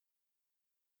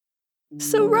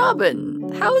So,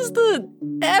 Robin, how's the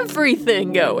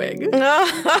everything going?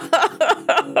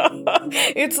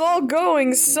 It's all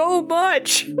going so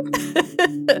much.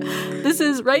 This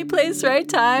is Right Place, Right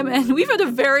Time, and we've had a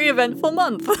very eventful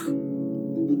month.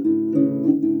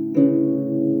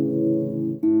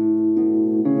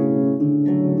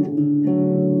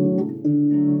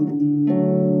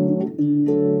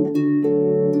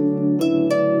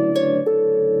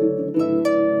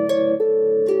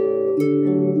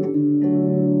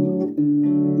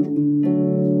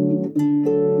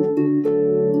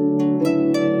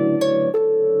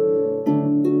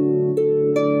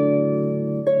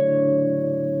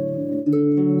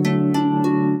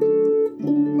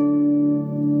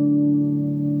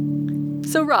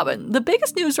 So, Robin, the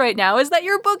biggest news right now is that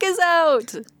your book is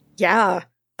out! Yeah.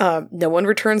 No One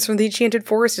Returns from the Enchanted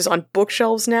Forest is on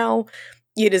bookshelves now.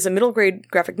 It is a middle grade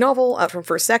graphic novel out from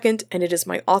First Second, and it is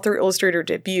my author-illustrator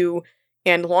debut,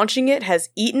 and launching it has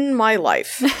eaten my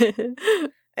life.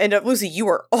 And Lucy, you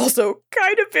are also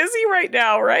kind of busy right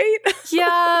now, right?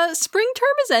 Yeah, spring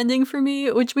term is ending for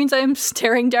me, which means I'm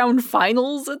staring down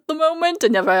finals at the moment,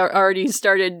 and I've already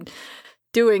started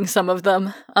doing some of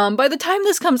them. By the time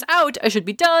this comes out, I should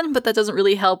be done, but that doesn't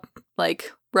really help,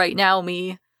 like, right now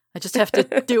me. I just have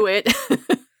to do it.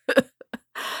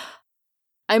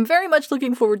 I'm very much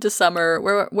looking forward to summer,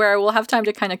 where I will have time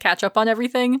to kind of catch up on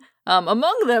everything.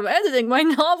 Among them, editing my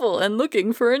novel and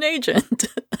looking for an agent.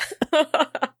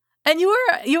 And you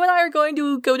and I are going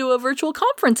to go to a virtual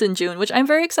conference in June, which I'm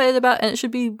very excited about, and it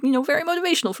should be, very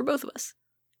motivational for both of us.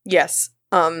 Yes.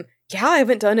 Yeah, I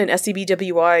haven't done an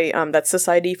SCBWI, that's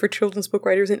Society for Children's Book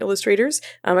Writers and Illustrators.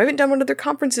 I haven't done one of their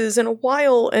conferences in a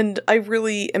while, and I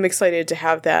really am excited to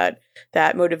have that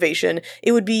motivation.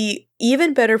 It would be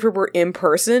even better if we were in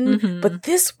person, but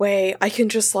this way I can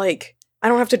just, I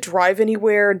don't have to drive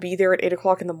anywhere and be there at 8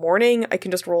 o'clock in the morning. I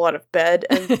can just roll out of bed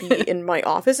and be in my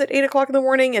office at 8 o'clock in the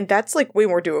morning, and that's, way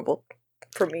more doable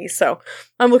for me, so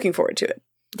I'm looking forward to it.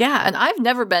 Yeah, and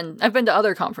I've been to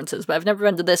other conferences, but I've never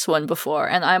been to this one before,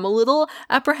 and I'm a little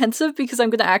apprehensive because I'm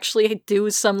going to actually do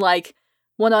some,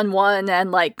 one-on-one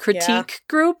and, critique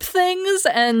group things,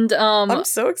 and, I'm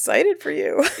so excited for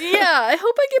you. Yeah, I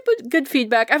hope I get good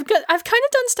feedback. I've kind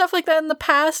of done stuff like that in the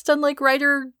past, done,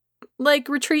 writer,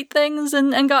 retreat things,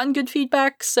 and gotten good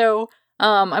feedback, so,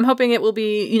 I'm hoping it will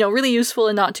be, really useful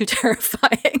and not too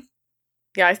terrifying.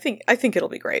 Yeah, I think it'll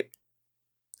be great.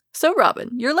 So,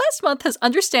 Robin, your last month has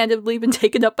understandably been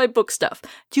taken up by book stuff.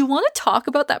 Do you want to talk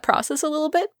about that process a little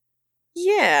bit?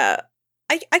 Yeah,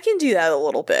 I can do that a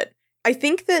little bit. I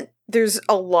think that there's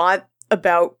a lot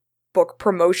about book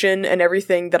promotion and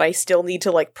everything that I still need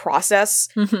to, process,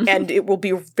 and it will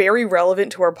be very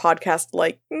relevant to our podcast,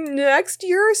 next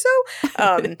year or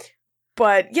so.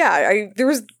 But yeah, there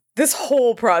was this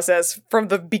whole process from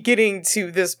the beginning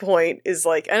to this point is,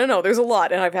 I don't know, there's a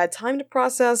lot, and I've had time to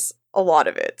process a lot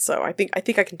of it, so I think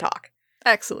I can talk.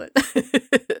 Excellent.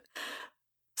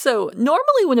 So,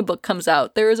 normally when a book comes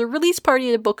out, there is a release party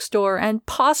at a bookstore and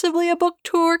possibly a book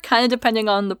tour, kind of depending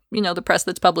on the press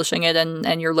that's publishing it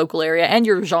and your local area and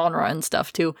your genre and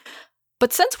stuff too.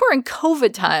 But since we're in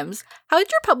COVID times, how did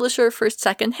your publisher First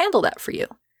Second handle that for you?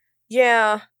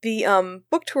 Yeah, the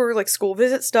book tour, school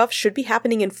visit stuff should be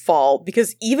happening in fall,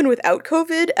 because even without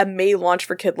COVID, a May launch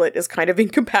for Kidlit is kind of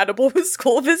incompatible with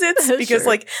school visits, because,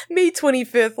 Sure. May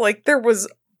 25th, there was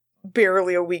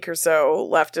barely a week or so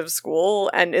left of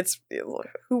school, and it's,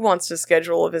 who wants to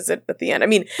schedule a visit at the end? I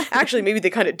mean, actually, maybe they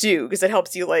kind of do, because it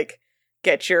helps you,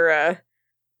 get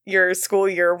your school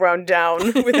year wound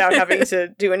down without having to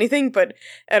do anything, but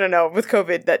I don't know, with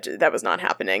COVID, that was not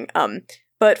happening.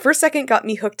 But First Second got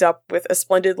me hooked up with a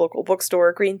splendid local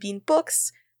bookstore, Green Bean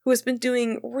Books, who has been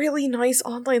doing really nice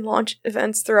online launch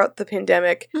events throughout the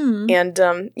pandemic. And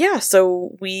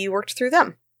so we worked through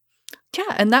them.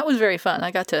 Yeah, and that was very fun. I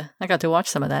got to watch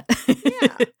some of that.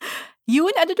 Yeah. You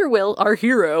and editor Will, our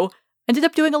hero, ended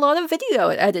up doing a lot of video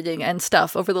editing and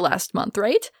stuff over the last month,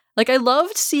 right? I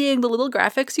loved seeing the little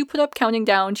graphics you put up counting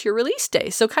down to your release day.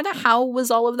 So kind of how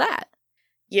was all of that?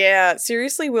 Yeah,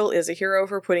 seriously, Will is a hero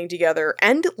for putting together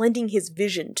and lending his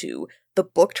vision to the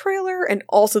book trailer and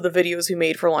also the videos we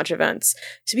made for launch events.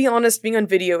 To be honest, being on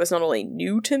video is not only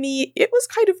new to me, it was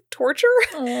kind of torture.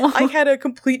 I had a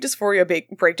complete dysphoria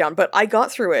breakdown, but I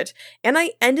got through it, and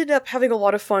I ended up having a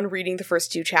lot of fun reading the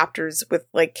first 2 chapters with,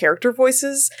 character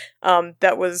voices.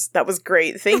 That was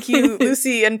great. Thank you,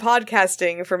 Lucy and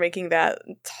podcasting, for making that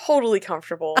totally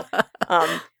comfortable.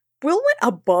 Will went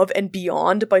above and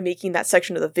beyond by making that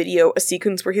section of the video a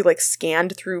sequence where he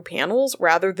scanned through panels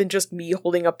rather than just me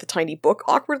holding up the tiny book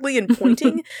awkwardly and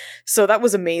pointing. So that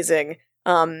was amazing.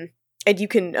 and you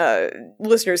can,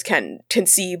 listeners can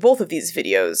see both of these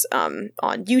videos, on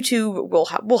YouTube.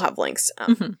 We'll have links.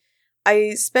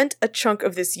 I spent a chunk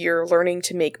of this year learning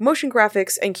to make motion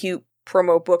graphics and cute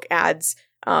promo book ads,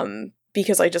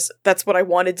 because that's what I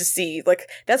wanted to see. Like,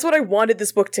 that's what I wanted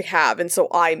this book to have, and so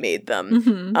I made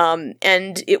them.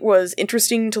 And it was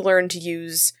interesting to learn to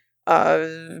use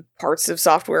parts of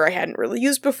software I hadn't really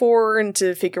used before, and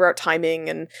to figure out timing,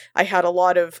 and I had a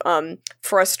lot of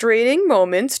frustrating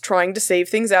moments trying to save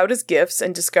things out as GIFs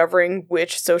and discovering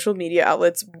which social media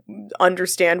outlets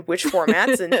understand which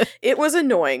formats, and it was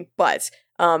annoying, but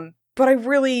I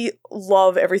really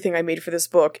love everything I made for this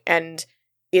book, and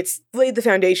it's laid the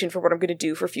foundation for what I'm going to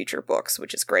do for future books,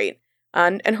 which is great.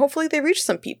 And hopefully they reach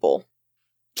some people.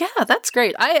 Yeah, that's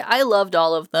great. I loved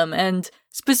all of them, and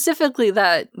specifically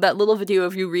that little video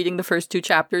of you reading the first 2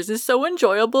 chapters is so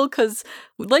enjoyable because,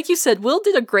 like you said, Will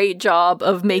did a great job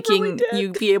of making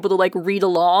you be able to like read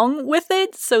along with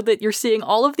it so that you're seeing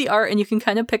all of the art and you can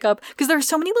kind of pick up, because there are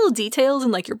so many little details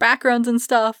and like your backgrounds and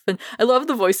stuff, and I love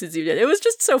the voices you did. It was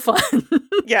just so fun.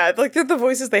 Yeah, like the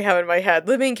voices they have in my head.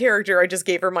 The main character, I just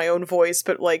gave her my own voice,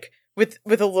 but like with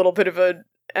a little bit of a,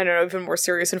 I don't know, even more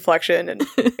serious inflection, and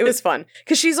it was fun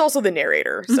because she's also the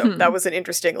narrator, so that was an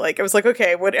interesting, like, I was like,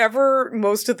 okay, whatever,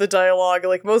 most of the dialogue,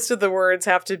 like most of the words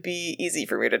have to be easy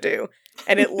for me to do,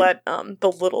 and it let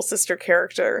the little sister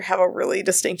character have a really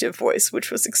distinctive voice,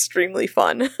 which was extremely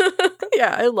fun.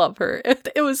 Yeah, I love her.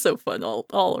 It was so fun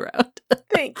all around.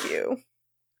 Thank you.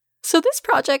 So this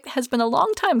project has been a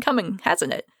long time coming,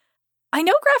 hasn't it? I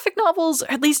know graphic novels,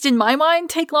 at least in my mind,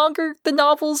 take longer than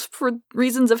novels for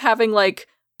reasons of having, like,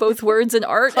 both words and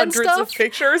art and stuff. Hundreds of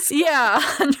pictures? Yeah,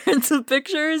 hundreds of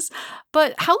pictures.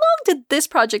 But how long did this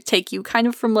project take you, kind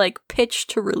of from, like, pitch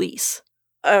to release?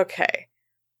 Okay.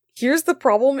 Here's the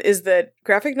problem, is that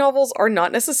graphic novels are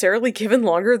not necessarily given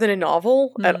longer than a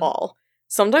novel at all.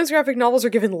 Sometimes graphic novels are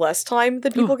given less time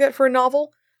than people get for a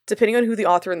novel, depending on who the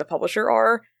author and the publisher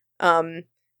are.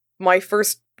 My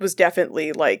first was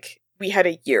definitely, like, we had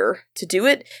a year to do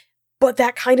it, but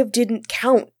that kind of didn't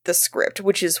count the script,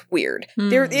 which is weird.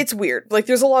 It's weird. Like,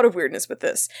 there's a lot of weirdness with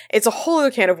this. It's a whole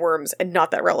other can of worms and not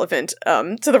that relevant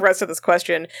to the rest of this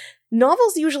question.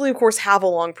 Novels usually, of course, have a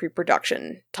long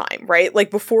pre-production time, right? Like,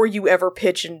 before you ever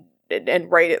pitch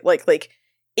and write it, like,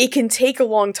 it can take a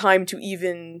long time to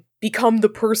even become the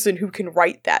person who can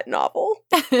write that novel,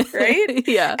 right?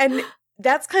 Yeah. And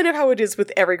that's kind of how it is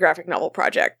with every graphic novel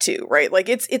project too, right? Like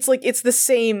it's the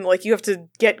same, like you have to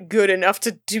get good enough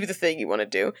to do the thing you want to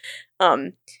do.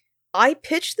 I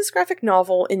pitched this graphic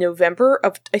novel in November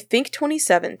of, I think,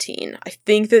 2017. I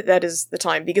think that is the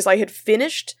time, because I had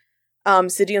finished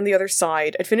City on the Other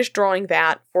Side. I'd finished drawing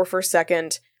that for First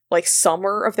Second, like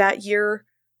summer of that year.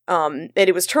 And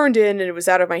it was turned in and it was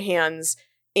out of my hands.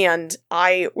 And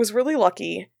I was really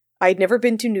lucky. I'd never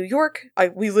been to New York.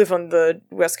 We live on the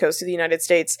west coast of the United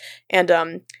States, and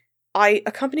I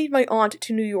accompanied my aunt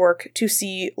to New York to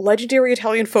see legendary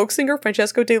Italian folk singer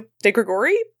Francesco De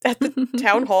Gregori at the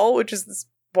town hall, which is this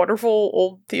wonderful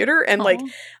old theater. And like,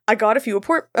 I got a few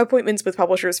appointments with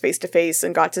publishers face to face,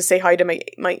 and got to say hi to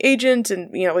my agent,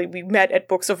 and you know, we met at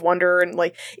Books of Wonder, and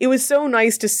like, it was so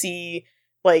nice to see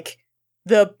like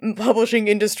the publishing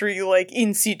industry like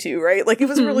in situ, right? Like, it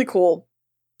was really cool.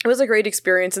 It was a great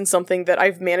experience, and something that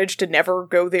I've managed to never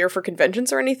go there for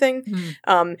conventions or anything.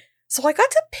 So I got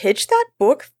to pitch that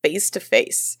book face to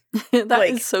face. That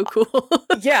is so cool.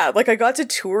 Yeah, like I got to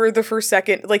tour the First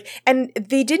Second, like, and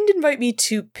they didn't invite me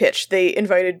to pitch. They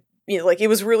invited, you know, like, it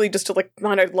was really just to like,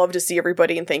 man, I'd love to see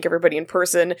everybody and thank everybody in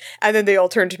person. And then they all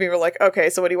turned to me and were like,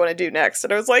 okay, so what do you want to do next?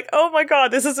 And I was like, oh my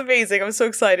god, this is amazing. I'm so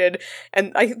excited.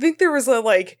 And I think there was a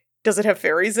like, does it have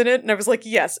fairies in it? And I was like,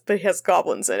 yes, but it has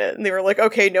goblins in it. And they were like,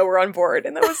 okay, no, we're on board.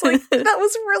 And that was like, that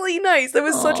was really nice. That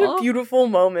was such a beautiful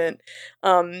moment.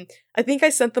 I think I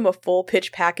sent them a full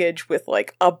pitch package with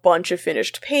like a bunch of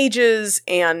finished pages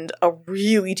and a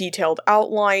really detailed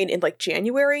outline in like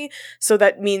January. So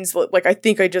that means like, I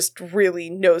think I just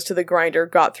really nose to the grinder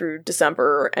got through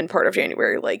December and part of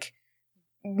January, like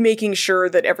making sure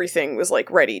that everything was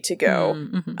like ready to go.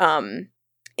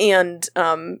 And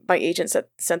my agent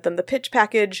sent them the pitch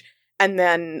package, and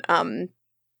then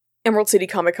Emerald City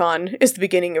Comic Con is the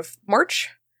beginning of March.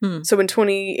 So in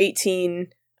 2018,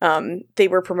 they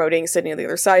were promoting City on the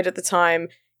Other Side at the time,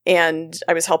 and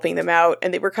I was helping them out,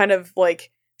 and they were kind of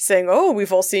like saying, oh,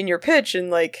 we've all seen your pitch, and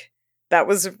like, that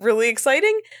was really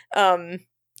exciting.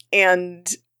 And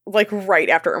like right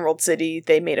after Emerald City,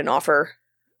 they made an offer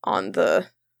on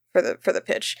for the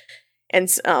pitch. And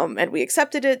we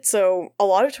accepted it, so a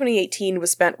lot of 2018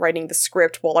 was spent writing the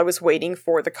script while I was waiting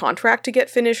for the contract to get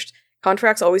finished,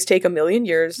 Contracts always take 1,000,000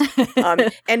 years.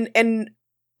 And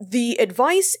the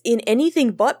advice in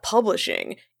anything but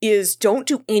publishing is don't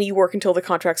do any work until the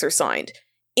contracts are signed.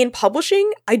 In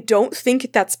publishing, I don't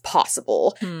think that's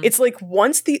possible. It's like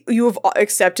once you have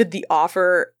accepted the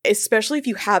offer, especially if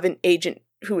you have an agent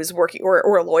who is working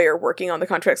or a lawyer working on the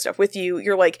contract stuff with you,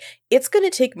 you're like, it's going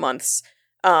to take months.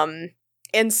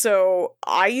 And so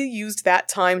I used that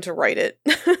time to write it.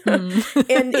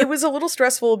 And it was a little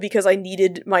stressful because I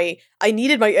needed my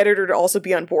editor to also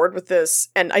be on board with this.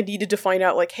 And I needed to find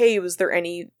out like, hey, is there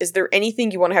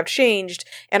anything you want to have changed?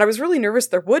 And I was really nervous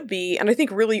there would be. And I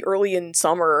think really early in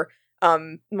summer,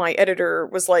 my editor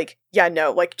was like, yeah,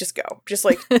 no, like, just go. Just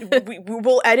like,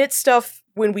 we'll edit stuff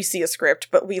when we see a script,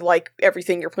 but we like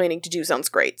everything you're planning to do sounds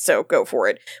great, so go for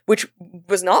it. Which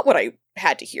was not what I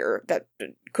had to hear. That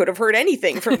could have heard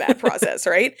anything from that process,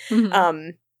 right?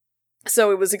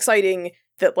 So it was exciting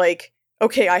that like,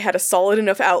 okay, I had a solid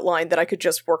enough outline that I could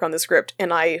just work on the script,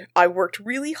 and I worked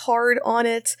really hard on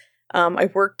it. I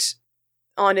worked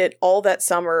on it all that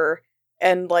summer,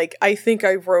 and like, I think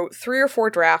I wrote 3 or 4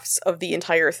 drafts of the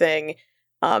entire thing.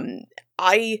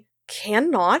 I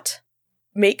cannot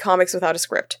make comics without a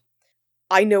script.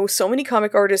 I know so many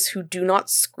comic artists who do not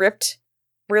script,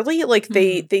 really. Like,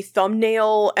 they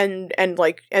thumbnail and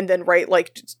then write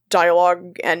like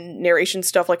dialogue and narration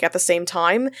stuff like at the same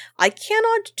time. I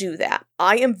cannot do that.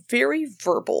 I am very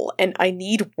verbal, and I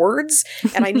need words,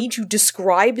 and I need to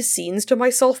describe scenes to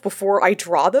myself before I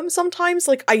draw them sometimes.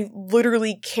 Like, I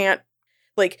literally can't.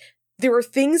 Like, there are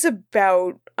things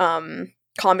about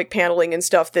comic paneling and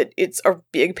stuff that it's a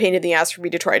big pain in the ass for me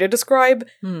to try to describe,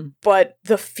 but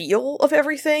the feel of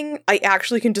everything I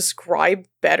actually can describe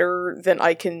better than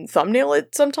I can thumbnail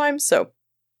it sometimes, so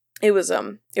it was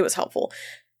helpful.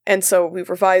 And so we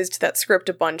revised that script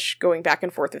a bunch, going back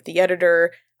and forth with the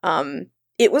editor.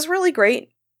 It was really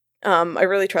great. I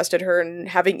really trusted her, and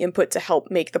having input to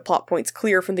help make the plot points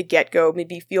clear from the get-go made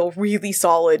me feel really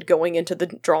solid going into the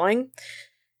drawing.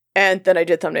 And then I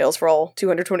did thumbnails for all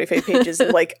 225 pages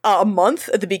in like a month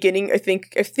at the beginning. I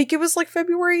think it was like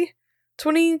February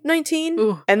 2019.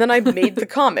 Ooh. And then I made the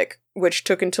comic, which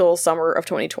took until summer of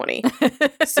 2020.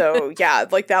 So yeah,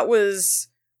 like that was,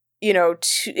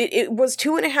 it was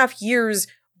 2.5 years,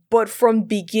 but from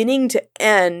beginning to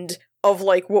end of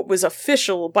like what was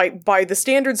official by the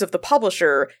standards of the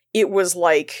publisher, it was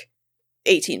like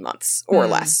 18 months or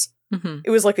less. It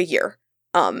was like a year.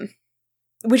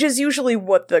 Which is usually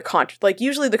what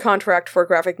usually the contract for a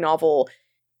graphic novel,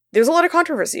 there's a lot of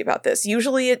controversy about this.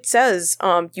 Usually it says,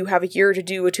 you have a year to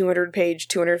do a 200-page,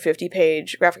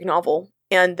 250-page graphic novel,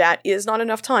 and that is not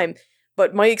enough time.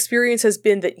 But my experience has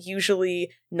been that usually,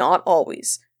 not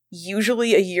always,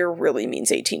 usually a year really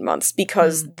means 18 months,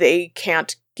 because they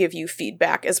can't give you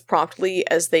feedback as promptly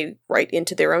as they write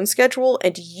into their own schedule,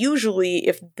 and usually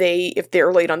if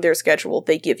they're late on their schedule,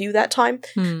 they give you that time.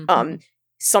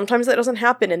 Sometimes that doesn't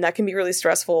happen, and that can be really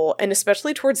stressful, and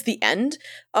especially towards the end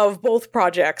of both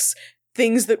projects,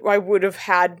 things that I would have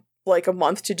had like a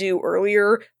month to do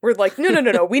earlier were like,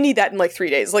 no, we need that in like 3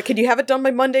 days. Like, can you have it done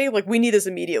by Monday? Like, we need this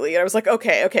immediately. And I was like,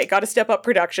 okay, gotta step up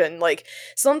production. Like,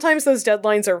 sometimes those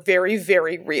deadlines are very,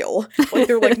 very real. Like,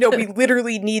 they're like, no, we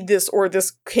literally need this, or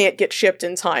this can't get shipped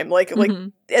in time. Like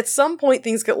at some point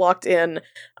things get locked in,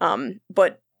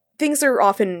 but things are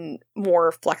often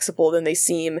more flexible than they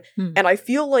seem, and I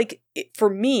feel like, for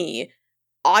me,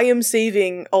 I am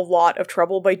saving a lot of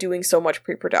trouble by doing so much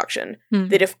pre-production,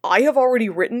 that if I have already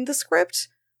written the script,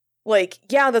 like,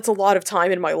 yeah, that's a lot of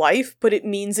time in my life, but it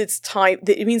means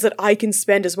it means that I can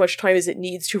spend as much time as it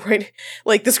needs to write.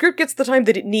 Like, the script gets the time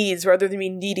that it needs, rather than me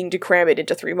needing to cram it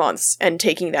into 3 months and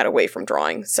taking that away from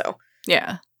drawing. So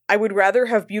yeah, I would rather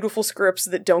have beautiful scripts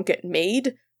that don't get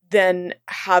made than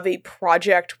have a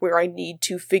project where I need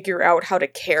to figure out how to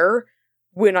care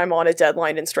when I'm on a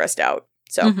deadline and stressed out.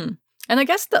 So, and I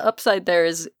guess the upside there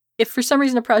is, if for some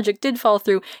reason a project did fall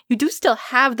through, you do still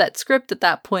have that script at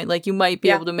that point. Like, you might be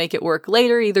able to make it work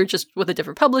later, either just with a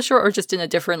different publisher or just in a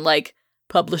different like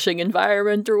publishing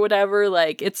environment or whatever.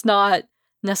 Like, it's not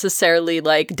necessarily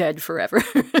like dead forever.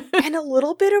 And a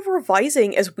little bit of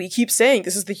revising, as we keep saying,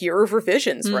 this is the year of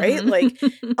revisions, right? Like,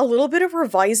 a little bit of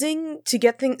revising to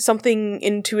get something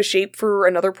into a shape for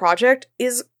another project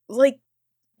is like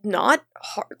not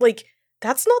hard. Like,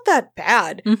 that's not that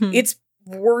bad. It's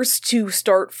worse to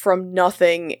start from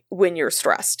nothing when you're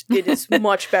stressed. It is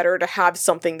much better to have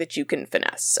something that you can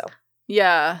finesse. So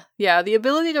yeah, the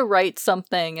ability to write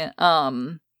something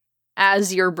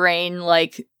as your brain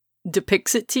like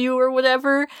depicts it to you or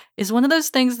whatever is one of those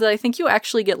things that I think you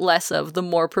actually get less of the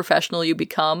more professional you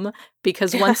become,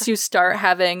 because once you start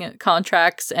having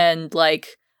contracts and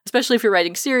like especially if you're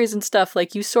writing series and stuff,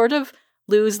 like you sort of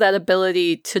lose that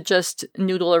ability to just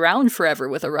noodle around forever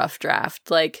with a rough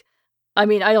draft. Like, I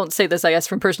mean, I don't say this, I guess,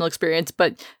 from personal experience,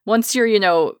 but once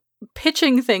you're,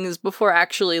 pitching things before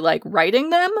actually like writing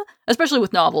them, especially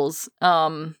with novels,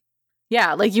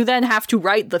 yeah, like you then have to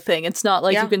write the thing. It's not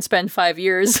like you can spend 5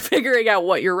 years figuring out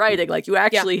what you're writing. Like you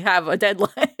actually have a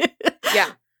deadline. Yeah.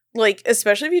 Like,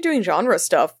 especially if you're doing genre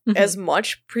stuff, as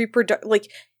much pre-production,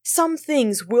 like some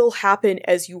things will happen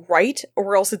as you write,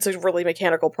 or else it's a really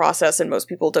mechanical process and most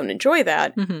people don't enjoy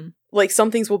that. Like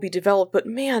some things will be developed, but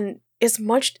man, as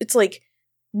much, it's like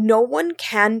no one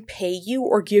can pay you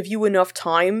or give you enough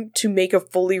time to make a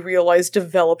fully realized,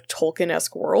 developed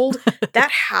Tolkien-esque world.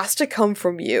 That has to come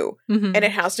from you, and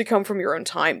it has to come from your own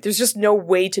time. There's just no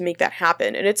way to make that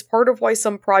happen, and it's part of why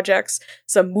some projects,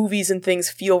 some movies and things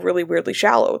feel really weirdly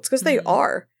shallow. It's because they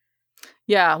are.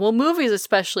 Yeah, well, movies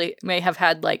especially may have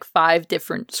had like 5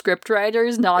 different script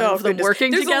writers, none of them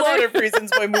working together. There's a lot of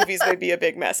reasons why movies may be a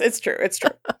big mess. It's true.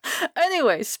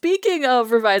 Anyway, speaking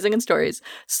of revising and stories,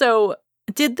 so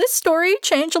did this story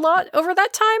change a lot over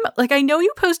that time? Like, I know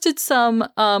you posted some,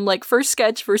 like, first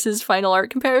sketch versus final art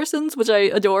comparisons, which I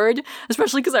adored,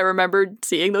 especially because I remembered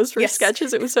seeing those first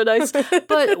sketches. It was so nice.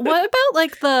 But what about,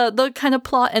 like, the kind of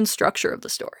plot and structure of the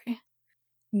story?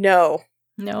 No.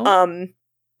 No?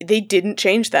 They didn't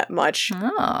change that much.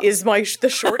 The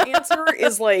short answer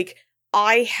is, like,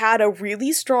 I had a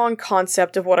really strong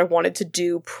concept of what I wanted to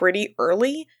do pretty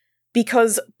early,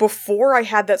 because before I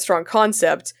had that strong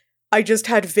concept, I just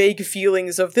had vague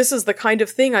feelings of this is the kind of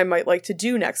thing I might like to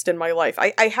do next in my life.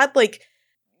 I had, like,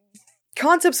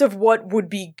 concepts of what would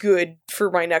be good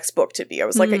for my next book to be. I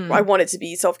was like, I want it to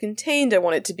be self-contained. I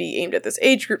want it to be aimed at this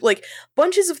age group. Like,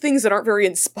 bunches of things that aren't very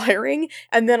inspiring.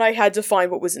 And then I had to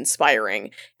find what was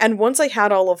inspiring. And once I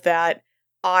had all of that,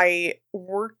 I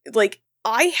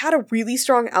had a really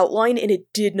strong outline, and it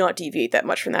did not deviate that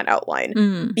much from that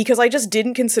outline. Because I just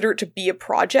didn't consider it to be a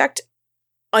project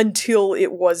until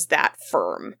it was that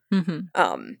firm.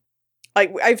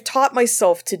 I've taught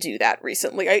myself to do that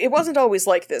recently. It wasn't always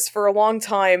like this. For a long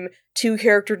time, 2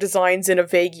 character designs and a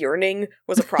vague yearning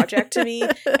was a project to me.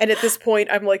 And at this point,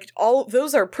 I'm like, all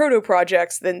those are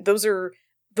proto-projects, then those are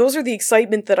the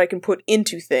excitement that I can put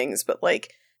into things. But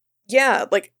like, yeah,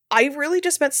 like, I really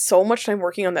just spent so much time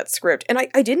working on that script. And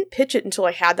I didn't pitch it until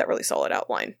I had that really solid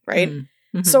outline, right?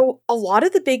 So a lot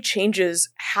of the big changes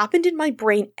happened in my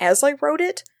brain as I wrote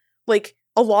it. Like,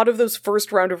 a lot of those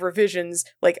first round of revisions,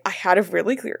 like, I had a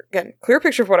really clear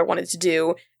picture of what I wanted to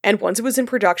do. And once it was in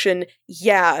production,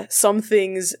 some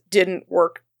things didn't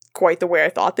work quite the way I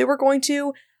thought they were going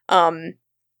to.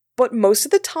 But most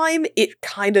of the time, it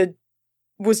kind of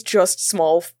was just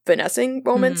small finessing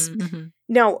moments.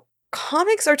 Now,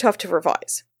 comics are tough to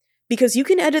revise because you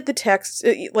can edit the text,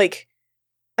 like,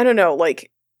 I don't know, like,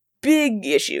 big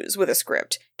issues with a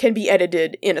script can be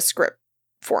edited in a script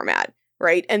format,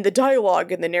 right? And the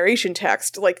dialogue and the narration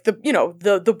text, like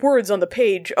the words on the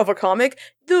page of a comic,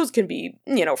 those can be,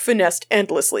 finessed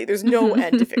endlessly. There's no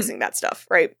end to fixing that stuff,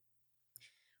 right?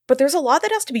 But there's a lot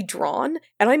that has to be drawn,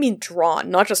 and I mean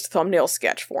drawn, not just thumbnail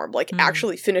sketch form, like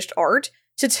actually finished art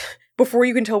before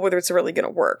you can tell whether it's really going to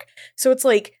work. So it's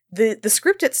like the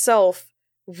script itself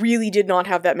really did not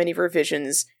have that many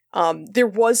revisions. There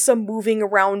was some moving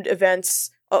around events,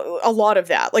 a lot of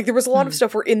that. Like, there was a lot of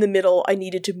stuff where in the middle I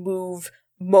needed to move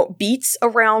beats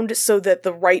around so that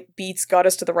the right beats got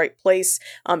us to the right place.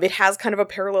 It has kind of a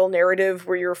parallel narrative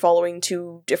where you're following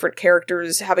 2 different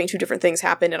characters, having 2 different things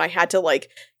happen, and I had to, like,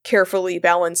 carefully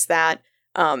balance that,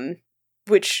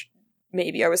 which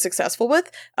maybe I was successful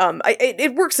with.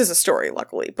 It works as a story,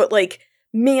 luckily, but, like,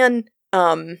 man,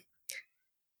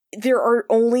 there are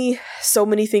only so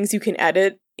many things you can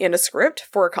edit in a script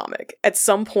for a comic. At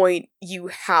some point, you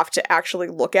have to actually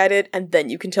look at it, and then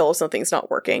you can tell if something's not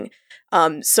working.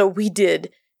 So we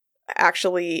did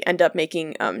actually end up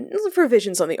making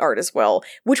revisions on the art as well,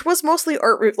 which was mostly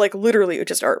art, like literally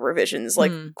just art revisions,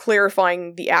 like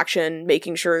clarifying the action,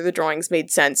 making sure the drawings made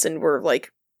sense and were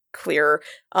like clear.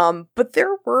 But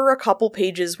there were a couple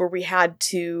pages where we had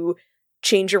to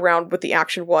change around what the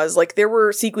action was. Like, there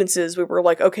were sequences we were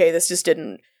like, okay, this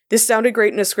sounded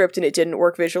great in a script and it didn't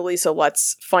work visually, so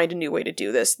let's find a new way to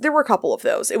do this. There were a couple of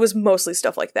those. It was mostly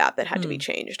stuff like that had to be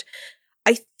changed.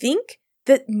 I think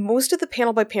that most of the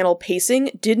panel-by-panel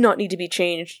pacing did not need to be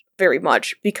changed very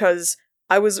much because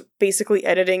I was basically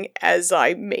editing as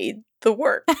I made the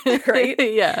work, right?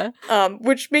 Yeah.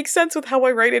 Which makes sense with how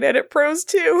I write and edit prose,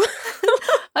 too.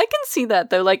 I can see that,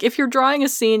 though. Like, if you're drawing a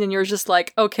scene and you're just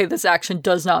like, okay, this action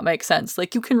does not make sense,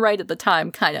 like, you can write at the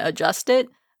time, kind of adjust it.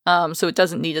 So it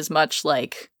doesn't need as much,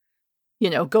 like,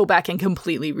 go back and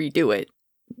completely redo it,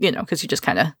 because you just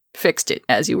kind of fixed it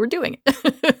as you were doing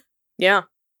it. Yeah.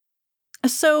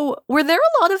 So were there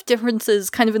a lot of differences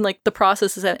kind of in like the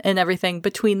processes and everything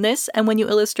between this and when you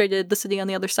illustrated The City on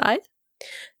the Other Side?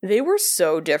 They were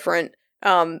so different.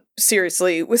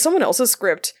 Seriously, with someone else's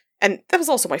script, and that was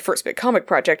also my first big comic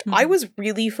project, I was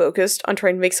really focused on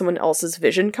trying to make someone else's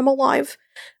vision come alive.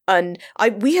 And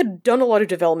we had done a lot of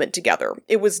development together.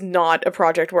 It was not a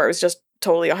project where it was just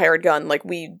totally a hired gun. Like,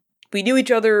 we knew each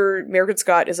other. Meredith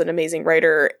Scott is an amazing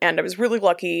writer, and I was really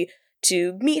lucky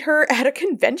to meet her at a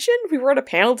convention. We were at a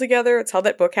panel together. It's how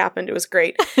that book happened. It was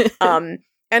great.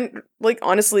 And, like,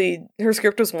 honestly, her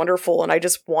script was wonderful, and I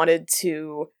just wanted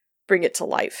to bring it to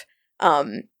life.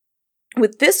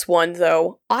 With this one,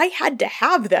 though, I had to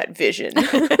have that vision.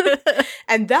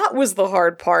 And that was the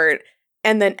hard part.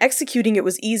 And then executing it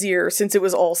was easier since it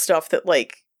was all stuff that,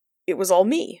 like, it was all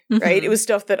me, right? It was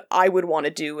stuff that I would want to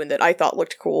do and that I thought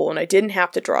looked cool, and I didn't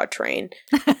have to draw a train.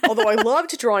 Although I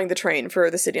loved drawing the train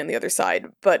for The City on the Other Side,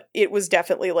 but it was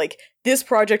definitely, like, this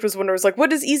project was when I was like,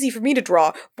 what is easy for me to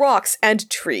draw? Rocks and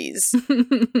trees.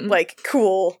 Like,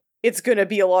 cool. It's gonna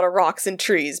be a lot of rocks and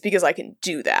trees because I can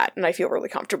do that, and I feel really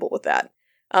comfortable with that.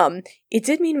 It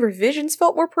did mean revisions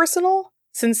felt more personal,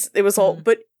 since it was all,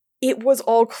 but it was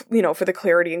all, for the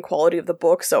clarity and quality of the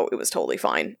book, so it was totally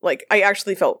fine. Like, I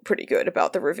actually felt pretty good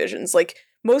about the revisions. Like,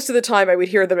 most of the time I would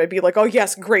hear them, I'd be like, oh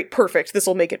yes, great, perfect, this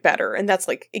will make it better, and that's,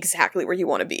 like, exactly where you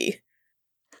want to be.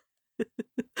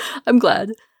 I'm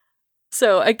glad.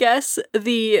 So I guess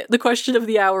the question of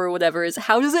the hour or whatever is,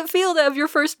 how does it feel to have your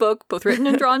first book, both written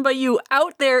and drawn by you,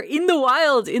 out there in the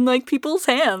wild, in, like, people's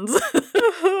hands?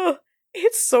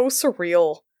 It's so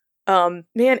surreal.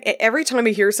 Man, every time I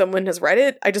hear someone has read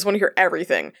it, I just want to hear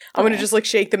everything. I'm going to just, like,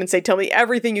 shake them and say, tell me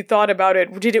everything you thought about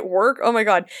it. Did it work? Oh my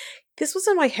god. This was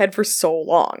in my head for so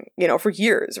long, for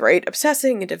years, right?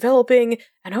 Obsessing and developing,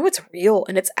 and now it's real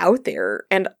and it's out there.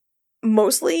 And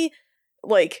mostly,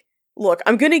 like, look,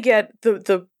 I'm going to get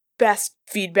the best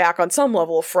feedback on some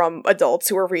level from adults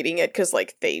who are reading it, because,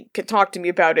 like, they can talk to me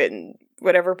about it and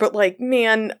whatever, but, like,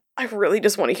 man, I really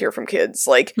just want to hear from kids.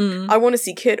 Like, I want to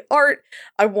see kid art.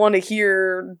 I want to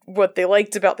hear what they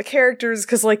liked about the characters,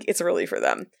 because, like, it's really for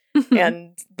them.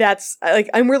 And that's, like,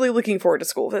 I'm really looking forward to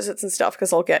school visits and stuff,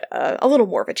 because I'll get a little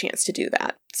more of a chance to do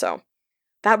that. So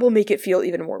that will make it feel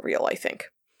even more real, I think.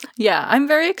 Yeah, I'm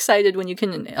very excited when you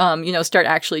can, start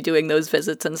actually doing those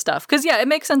visits and stuff. Because, yeah, it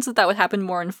makes sense that would happen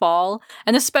more in fall.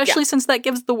 And especially since that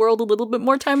gives the world a little bit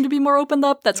more time to be more opened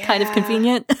up. That's kind of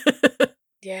convenient.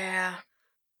 Yeah.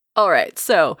 All right,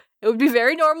 so it would be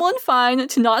very normal and fine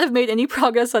to not have made any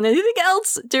progress on anything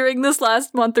else during this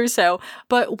last month or so.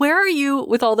 But where are you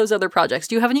with all those other projects?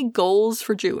 Do you have any goals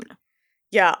for June?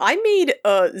 Yeah, I made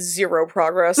zero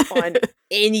progress on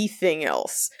anything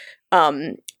else.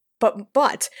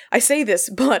 But I say this,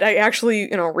 but I actually,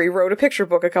 rewrote a picture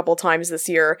book a couple times this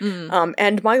year.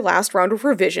 And my last round of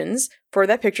revisions for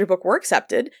that picture book were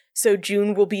accepted. So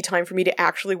June will be time for me to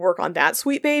actually work on that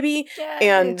sweet baby. Yay.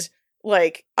 And,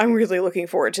 like, I'm really looking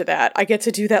forward to that. I get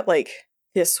to do that, like,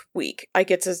 this week. I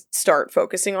get to start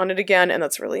focusing on it again, and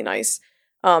that's really nice.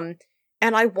 And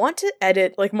I want to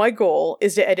edit, like, my goal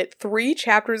is to edit 3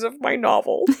 chapters of my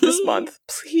novel this month.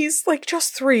 Please, like,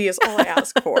 just 3 is all I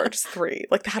ask for. Just 3.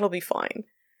 Like, that'll be fine.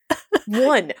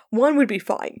 1 would be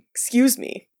fine. Excuse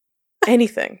me.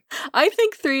 Anything. I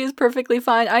think 3 is perfectly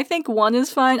fine. I think 1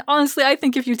 is fine. Honestly, I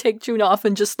think if you take June off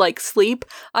and just, like, sleep,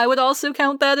 I would also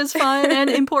count that as fine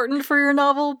and important for your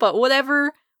novel, but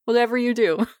whatever you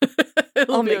do.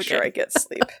 I'll make sure I get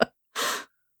sleep.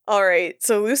 All right,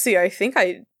 so Lucy, I think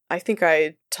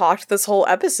I talked this whole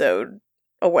episode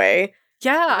away.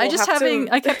 Yeah, I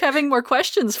kept having more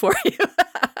questions for you.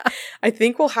 I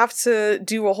think we'll have to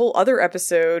do a whole other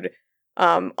episode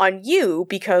on you,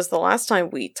 because the last time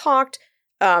we talked,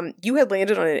 you had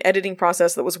landed on an editing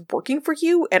process that was working for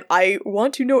you, and I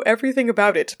want to know everything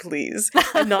about it, please,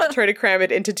 and not try to cram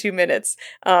it into 2 minutes.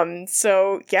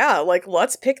 So yeah, like,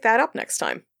 let's pick that up next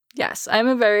time. Yes,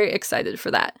 I'm very excited for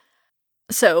that.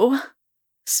 So,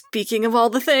 speaking of all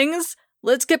the things,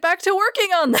 let's get back to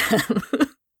working on them.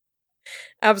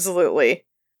 Absolutely.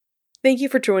 Thank you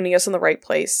for joining us in the right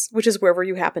place, which is wherever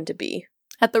you happen to be.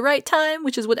 At the right time,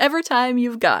 which is whatever time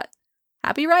you've got.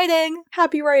 Happy writing!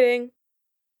 Happy writing!